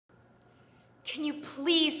Can you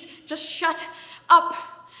please just shut up?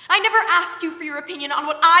 I never asked you for your opinion on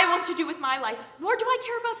what I want to do with my life, nor do I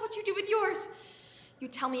care about what you do with yours. You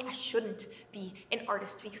tell me I shouldn't be an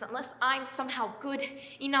artist because unless I'm somehow good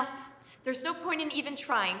enough, there's no point in even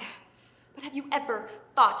trying. But have you ever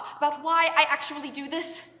thought about why I actually do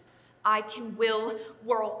this? I can will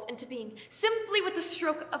worlds into being simply with the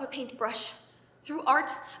stroke of a paintbrush. Through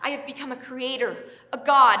art, I have become a creator, a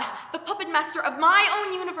god, the puppet master of my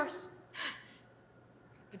own universe.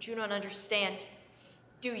 But you don't understand,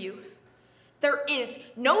 do you? There is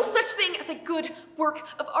no such thing as a good work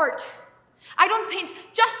of art. I don't paint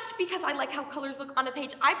just because I like how colors look on a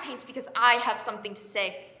page. I paint because I have something to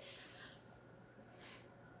say.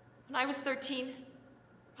 When I was 13,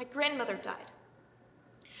 my grandmother died.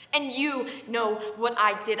 And you know what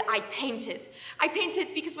I did. I painted. I painted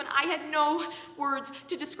because when I had no words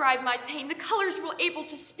to describe my pain, the colors were able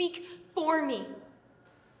to speak for me.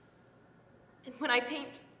 And when I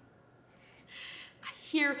paint, I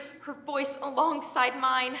hear her voice alongside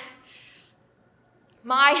mine.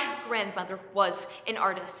 My grandmother was an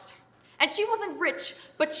artist. And she wasn't rich,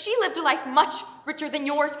 but she lived a life much richer than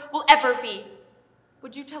yours will ever be.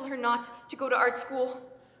 Would you tell her not to go to art school?